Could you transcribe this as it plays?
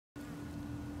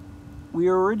We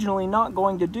were originally not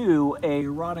going to do a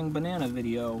rotting banana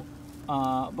video,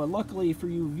 but luckily for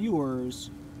you viewers,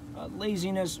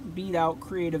 laziness beat out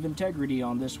creative integrity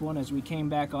on this one as we came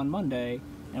back on Monday,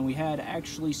 and we had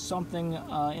actually something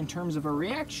in terms of a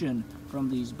reaction from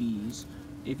these bees.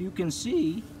 If you can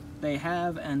see, they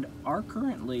have and are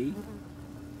currently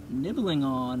nibbling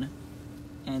on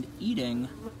and eating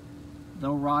the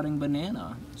rotting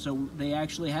banana. So they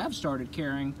actually have started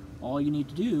caring. All you need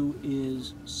to do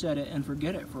is set it and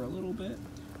forget it for a little bit.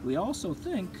 We also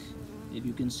think, if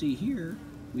you can see here,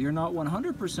 we are not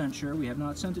 100% sure, we have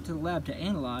not sent it to the lab to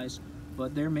analyze,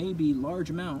 but there may be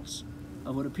large amounts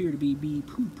of what appear to be bee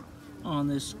poop on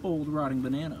this old rotting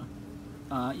banana.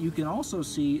 You can also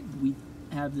see we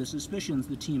have the suspicions,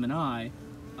 the team and I,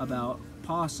 about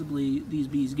possibly these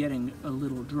bees getting a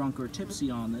little drunk or tipsy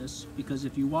on this, because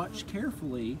if you watch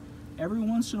carefully, every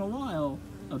once in a while,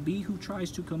 a bee who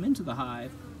tries to come into the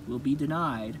hive will be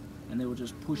denied, and they will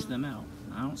just push them out.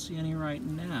 I don't see any right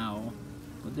now,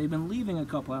 but they've been leaving a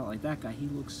couple out. Like that guy, he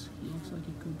looks like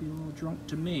he could be a little drunk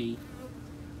to me.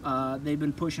 They've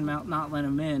been pushing him out, not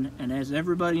letting him in, and as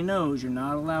everybody knows, you're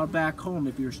not allowed back home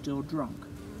if you're still drunk.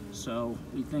 So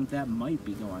we think that might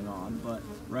be going on, but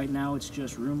right now it's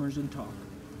just rumors and talk.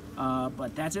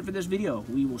 But that's it for this video.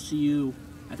 We will see you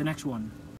at the next one.